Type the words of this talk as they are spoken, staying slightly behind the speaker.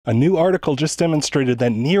A new article just demonstrated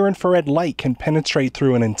that near-infrared light can penetrate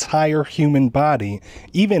through an entire human body,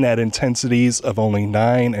 even at intensities of only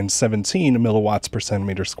 9 and 17 milliwatts per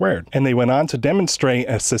centimeter squared. And they went on to demonstrate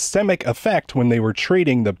a systemic effect when they were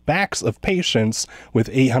treating the backs of patients with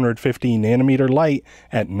 850 nanometer light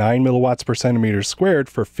at 9 milliwatts per centimeter squared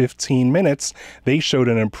for 15 minutes. They showed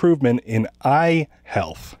an improvement in eye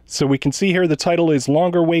health. So we can see here the title is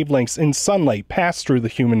Longer Wavelengths in Sunlight Pass Through the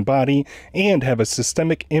Human Body and Have a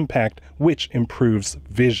Systemic Impact which Improves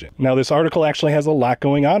Vision. Now this article actually has a lot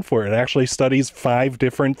going on for it. It actually studies 5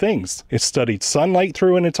 different things. It studied sunlight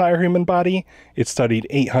through an entire human body. It studied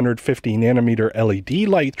 850 nanometer LED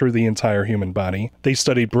light through the entire human body. They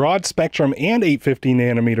studied broad spectrum and 850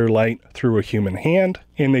 nanometer light through a human hand.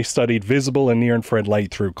 And they studied visible and near-infrared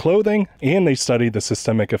light through clothing, and they studied the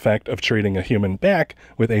systemic effect of treating a human back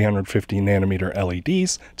with 850 nanometer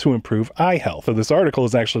LEDs to improve eye health. So this article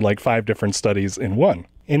is actually like 5 different studies in one.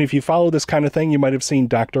 And if you follow this kind of thing, you might have seen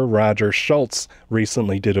Dr. Roger Schultz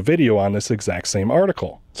recently did a video on this exact same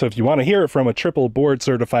article. So if you want to hear it from a triple board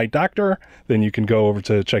certified doctor, then you can go over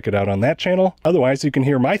to check it out on that channel. Otherwise, you can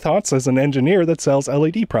hear my thoughts as an engineer that sells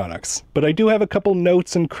LED products. But I do have a couple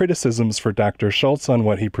notes and criticisms for Dr. Schultz on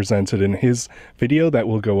what he presented in his video that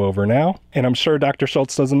we'll go over now. And I'm sure Dr.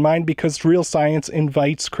 Schultz doesn't mind because real science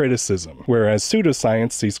invites criticism, whereas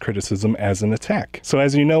pseudoscience sees criticism as an attack. So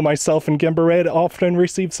as you know, myself and Gembered often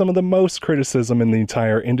receive some of the most criticism in the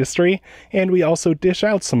entire industry, and we also dish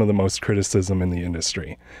out some of the most criticism in the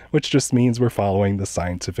industry, which just means we're following the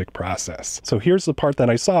scientific process. So here's the part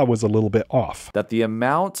that I saw was a little bit off. That the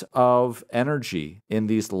amount of energy in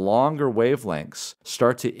these longer wavelengths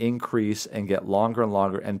start to increase and get longer and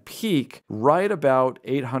longer and peak right about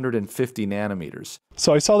 850 nanometers.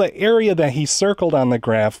 So I saw the area that he circled on the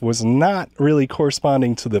graph was not really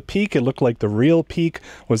corresponding to the peak. It looked like the real peak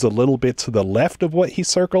was a little bit to the left of what he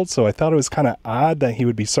circled. So I thought it was kind of odd that he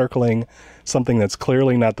would be circling something that's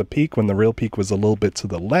clearly not the peak when the real peak was a little bit to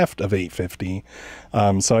the left of 850.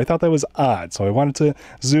 So I thought that was odd. So I wanted to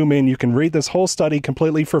zoom in. You can read this whole study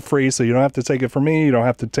completely for free, so you don't have to take it from me. You don't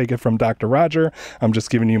have to take it from Dr. Roger. I'm just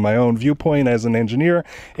giving you my own viewpoint as an engineer.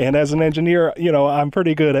 And as an engineer, you know, I'm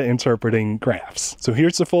pretty good at interpreting graphs. So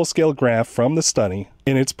here's the full-scale graph from the study.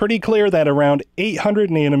 And it's pretty clear that around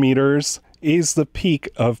 800 nanometers is the peak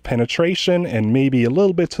of penetration, and maybe a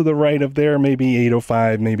little bit to the right of there, maybe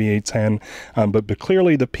 805, maybe 810, but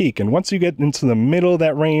clearly the peak. And once you get into the middle of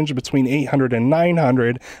that range between 800 and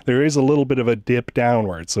 900, there is a little bit of a dip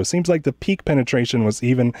downward. So it seems like the peak penetration was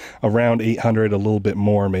even around 800, a little bit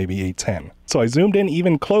more, maybe 810. So I zoomed in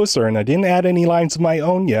even closer, and I didn't add any lines of my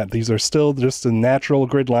own yet. These are still just the natural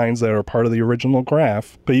grid lines that are part of the original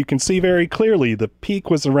graph. But you can see very clearly the peak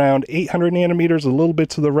was around 800 nanometers, a little bit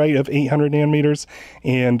to the right of 800 nanometers,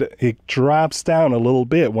 and it drops down a little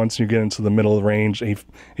bit once you get into the middle of the range,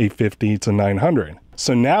 850 to 900.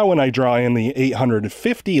 So now when I draw in the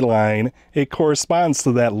 850 line, it corresponds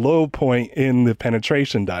to that low point in the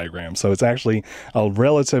penetration diagram. So it's actually a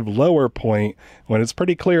relative lower point when it's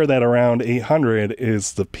pretty clear that around 800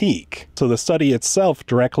 is the peak. So the study itself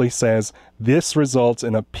directly says this results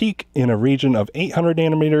in a peak in a region of 800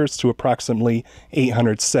 nanometers to approximately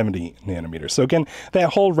 870 nanometers. So again, that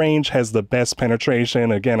whole range has the best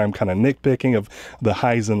penetration. Again, I'm kind of nitpicking of the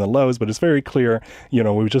highs and the lows, but it's very clear, you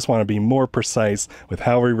know, we just want to be more precise with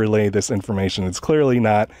how we relay this information. It's clearly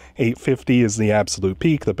not 850 is the absolute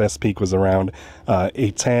peak. The best peak was around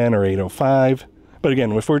 810 or 805. But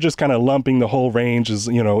again, if we're just kind of lumping the whole range as,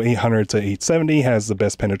 you know, 800 to 870 has the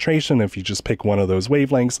best penetration. If you just pick one of those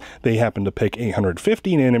wavelengths, they happen to pick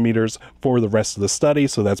 850 nanometers for the rest of the study.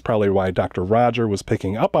 So that's probably why Dr. Roger was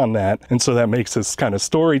picking up on that. And so that makes his kind of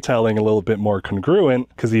storytelling a little bit more congruent,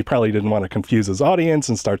 because he probably didn't want to confuse his audience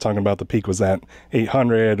and start talking about the peak was at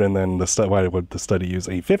 800 and then why would the study use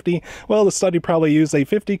 850? Well, the study probably used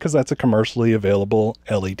 850 because that's a commercially available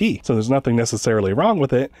LED. So there's nothing necessarily wrong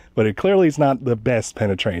with it, but it clearly is not the best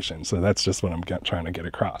penetration. So that's just what I'm trying to get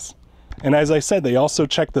across. And as I said, they also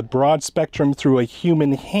checked the broad spectrum through a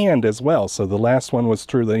human hand as well. So the last one was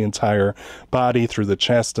through the entire body, through the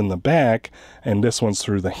chest and the back, and this one's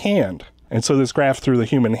through the hand. And so this graph through the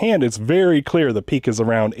human hand, it's very clear the peak is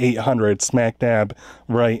around 800, smack dab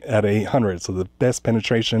right at 800. So the best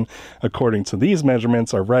penetration, according to these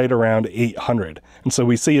measurements, are right around 800. And so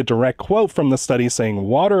we see a direct quote from the study saying,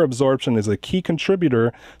 water absorption is a key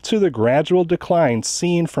contributor to the gradual decline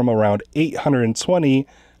seen from around 820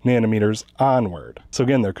 nanometers onward. So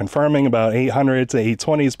again, they're confirming about 800 to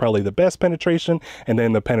 820 is probably the best penetration, and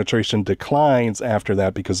then the penetration declines after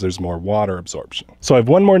that because there's more water absorption. So I have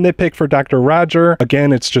one more nitpick for Dr. Roger.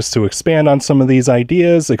 Again, it's just to expand on some of these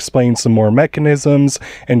ideas, explain some more mechanisms,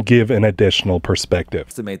 and give an additional perspective.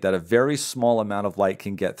 Estimate that a very small amount of light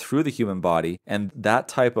can get through the human body, and that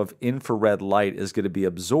type of infrared light is going to be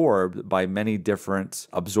absorbed by many different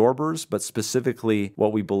absorbers, but specifically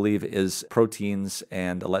what we believe is proteins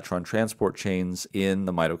and electron transport chains in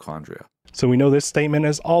the mitochondria. So we know this statement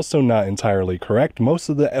is also not entirely correct. Most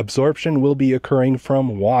of the absorption will be occurring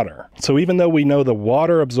from water. So even though we know the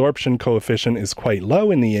water absorption coefficient is quite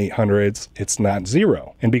low in the 800s, it's not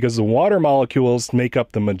zero. And because the water molecules make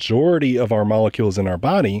up the majority of our molecules in our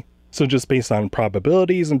body, so just based on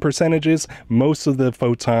probabilities and percentages, most of the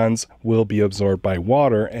photons will be absorbed by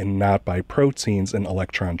water and not by proteins and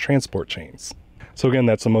electron transport chains. So again,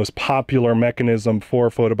 that's the most popular mechanism for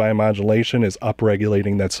photobiomodulation, is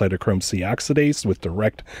upregulating that cytochrome C oxidase with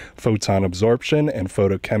direct photon absorption and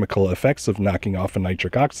photochemical effects of knocking off a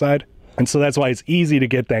nitric oxide. And so that's why it's easy to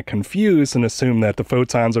get that confused and assume that the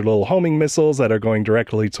photons are little homing missiles that are going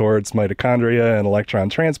directly towards mitochondria and electron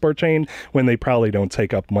transport chain when they probably don't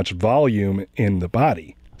take up much volume in the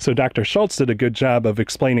body. So Dr. Schultz did a good job of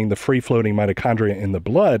explaining the free-floating mitochondria in the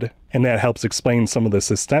blood, and that helps explain some of the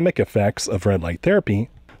systemic effects of red light therapy.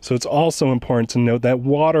 So it's also important to note that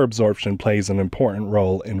water absorption plays an important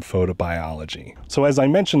role in photobiology. So as I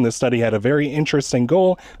mentioned, this study had a very interesting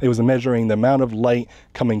goal. It was measuring the amount of light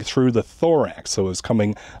coming through the thorax. So it was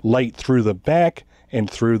coming light through the back and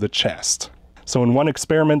through the chest. So in one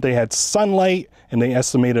experiment, they had sunlight, and they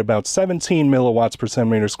estimated about 17 milliwatts per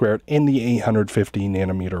centimeter squared in the 850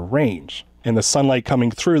 nanometer range. And the sunlight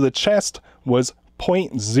coming through the chest was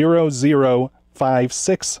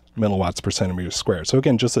 0.0056 milliwatts per centimeter squared. So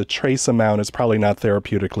again, just a trace amount. Is probably not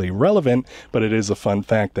therapeutically relevant, but it is a fun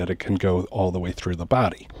fact that it can go all the way through the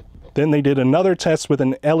body. Then they did another test with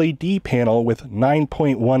an LED panel with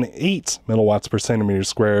 9.18 milliwatts per centimeter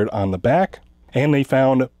squared on the back, and they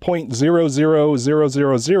found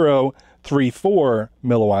 0.000034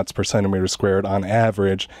 milliwatts per centimeter squared on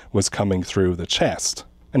average was coming through the chest.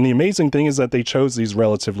 And the amazing thing is that they chose these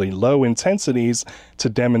relatively low intensities to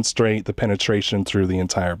demonstrate the penetration through the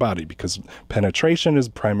entire body, because penetration is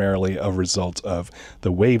primarily a result of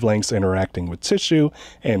the wavelengths interacting with tissue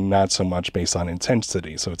and not so much based on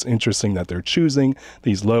intensity. So it's interesting that they're choosing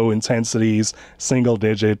these low intensities, single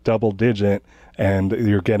digit, double digit, and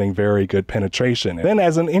you're getting very good penetration. And then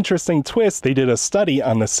as an interesting twist, they did a study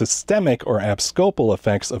on the systemic or abscopal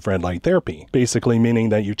effects of red light therapy, basically meaning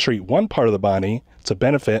that you treat one part of the body to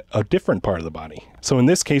benefit a different part of the body. So in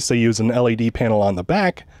this case, they use an LED panel on the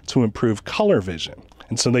back to improve color vision.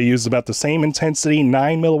 And so they used about the same intensity,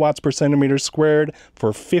 9 milliwatts per centimeter squared,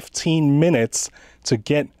 for 15 minutes to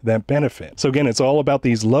get that benefit. So again, it's all about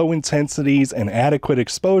these low intensities and adequate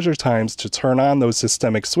exposure times to turn on those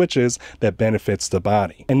systemic switches that benefits the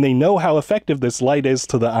body. And they know how effective this light is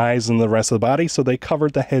to the eyes and the rest of the body, so they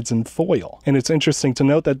covered the heads in foil. And it's interesting to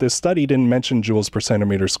note that this study didn't mention joules per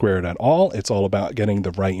centimeter squared at all. It's all about getting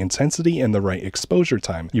the right intensity and the right exposure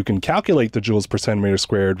time. You can calculate the joules per centimeter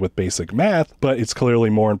squared with basic math, but it's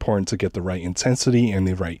clearly more important to get the right intensity and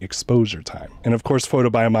the right exposure time. And of course,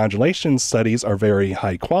 photobiomodulation studies are very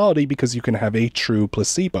high quality because you can have a true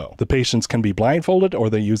placebo. The patients can be blindfolded, or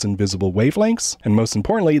they use invisible wavelengths, and most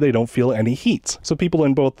importantly, they don't feel any heat. So people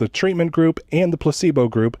in both the treatment group and the placebo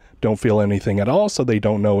group don't feel anything at all, so they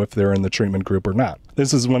don't know if they're in the treatment group or not.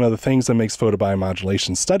 This is one of the things that makes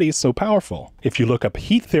photobiomodulation studies so powerful. If you look up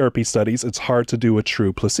heat therapy studies, it's hard to do a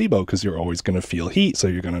true placebo because you're always going to feel heat, so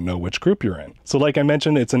you're going to know which group you're in. So like I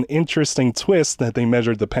mentioned, it's an interesting twist that they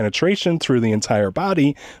measured the penetration through the entire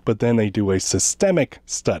body, but then they do a systemic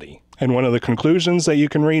study. And one of the conclusions that you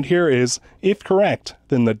can read here is, if correct,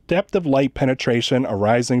 then the depth of light penetration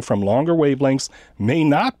arising from longer wavelengths may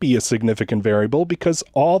not be a significant variable, because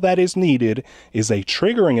all that is needed is a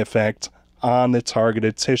triggering effect on the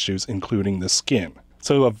targeted tissues, including the skin.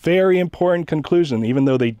 So a very important conclusion. Even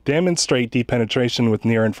though they demonstrate deep penetration with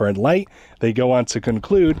near-infrared light, they go on to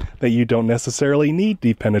conclude that you don't necessarily need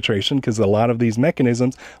deep penetration, because a lot of these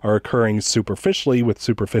mechanisms are occurring superficially with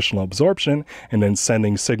superficial absorption and then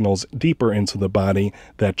sending signals deeper into the body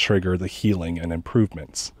that trigger the healing and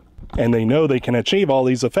improvements. And they know they can achieve all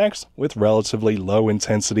these effects with relatively low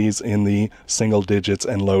intensities in the single digits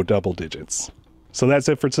and low double digits. So that's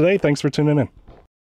it for today. Thanks for tuning in.